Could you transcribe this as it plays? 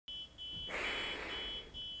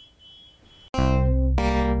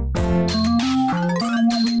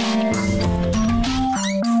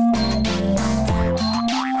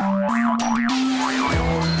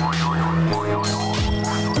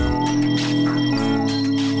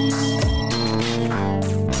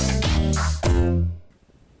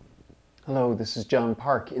this is John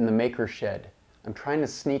Park in the Maker Shed. I'm trying to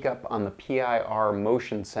sneak up on the PIR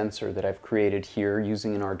motion sensor that I've created here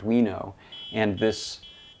using an Arduino and this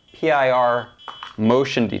PIR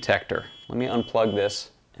motion detector. Let me unplug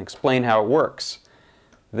this and explain how it works.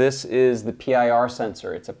 This is the PIR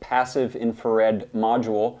sensor. It's a passive infrared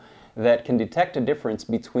module that can detect a difference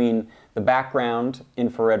between the background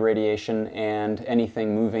infrared radiation and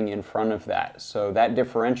anything moving in front of that. So that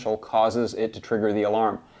differential causes it to trigger the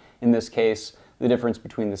alarm. In this case, the difference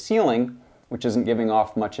between the ceiling, which isn't giving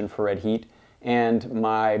off much infrared heat, and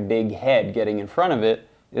my big head getting in front of it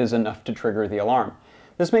is enough to trigger the alarm.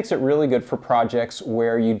 This makes it really good for projects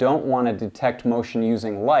where you don't want to detect motion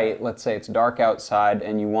using light. Let's say it's dark outside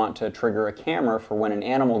and you want to trigger a camera for when an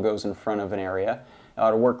animal goes in front of an area.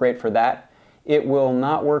 It'll work great for that. It will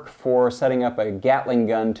not work for setting up a Gatling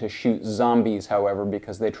gun to shoot zombies, however,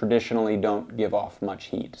 because they traditionally don't give off much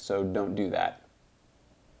heat, so don't do that.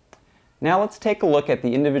 Now let's take a look at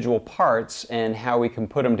the individual parts and how we can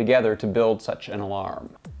put them together to build such an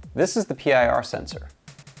alarm. This is the PIR sensor.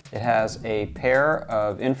 It has a pair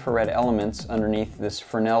of infrared elements underneath this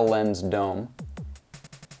Fresnel lens dome.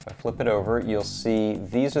 If I flip it over, you'll see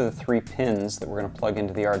these are the 3 pins that we're going to plug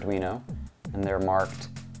into the Arduino, and they're marked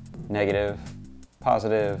negative,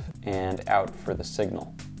 positive, and out for the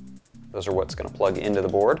signal. Those are what's going to plug into the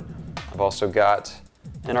board. I've also got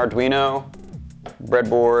an Arduino,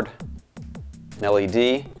 breadboard, an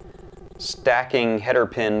LED, stacking header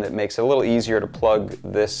pin that makes it a little easier to plug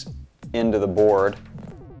this into the board.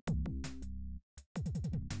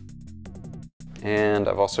 And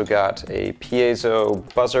I've also got a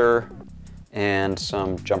piezo buzzer and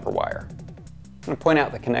some jumper wire. I'm going to point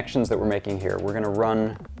out the connections that we're making here. We're going to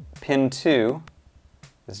run pin 2,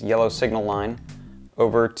 this yellow signal line,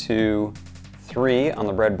 over to 3 on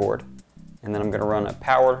the breadboard. And then I'm going to run a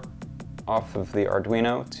power off of the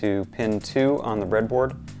Arduino to pin 2 on the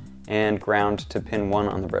breadboard and ground to pin 1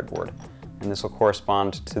 on the breadboard. And this will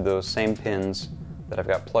correspond to those same pins that I've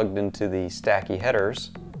got plugged into the stacky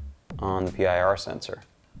headers on the PIR sensor.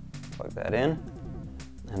 Plug that in,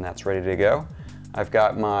 and that's ready to go. I've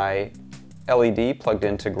got my LED plugged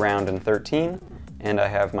into ground and 13, and I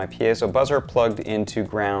have my piezo buzzer plugged into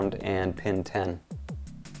ground and pin 10.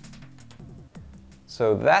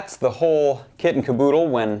 So that's the whole kit and caboodle.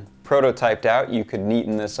 When prototyped out, you could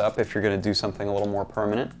neaten this up if you're going to do something a little more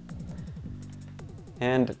permanent.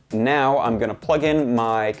 And now I'm going to plug in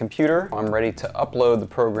my computer. I'm ready to upload the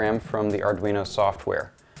program from the Arduino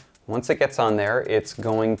software. Once it gets on there, it's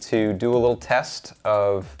going to do a little test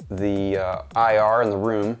of the IR in the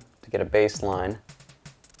room to get a baseline.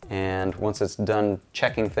 And once it's done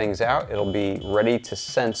checking things out, it'll be ready to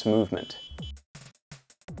sense movement.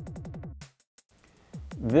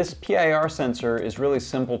 This PIR sensor is really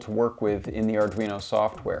simple to work with in the Arduino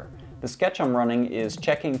software. The sketch I'm running is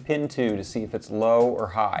checking pin 2 to see if it's low or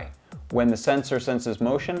high. When the sensor senses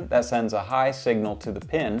motion, that sends a high signal to the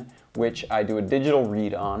pin, which I do a digital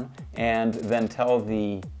read on, and then tell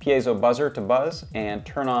the piezo buzzer to buzz and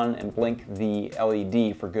turn on and blink the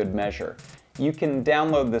LED for good measure. You can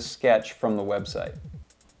download this sketch from the website.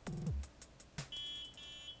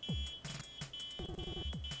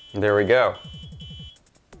 There we go.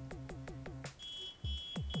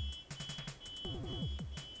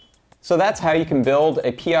 So that's how you can build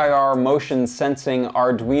a PIR motion sensing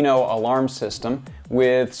Arduino alarm system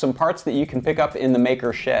with some parts that you can pick up in the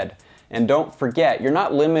Maker Shed. And don't forget, you're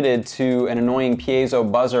not limited to an annoying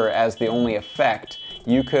piezo buzzer as the only effect.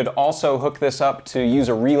 You could also hook this up to use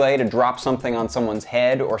a relay to drop something on someone's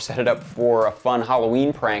head or set it up for a fun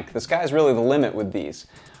Halloween prank. The sky's really the limit with these.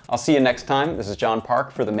 I'll see you next time. This is John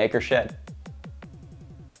Park for the Maker Shed.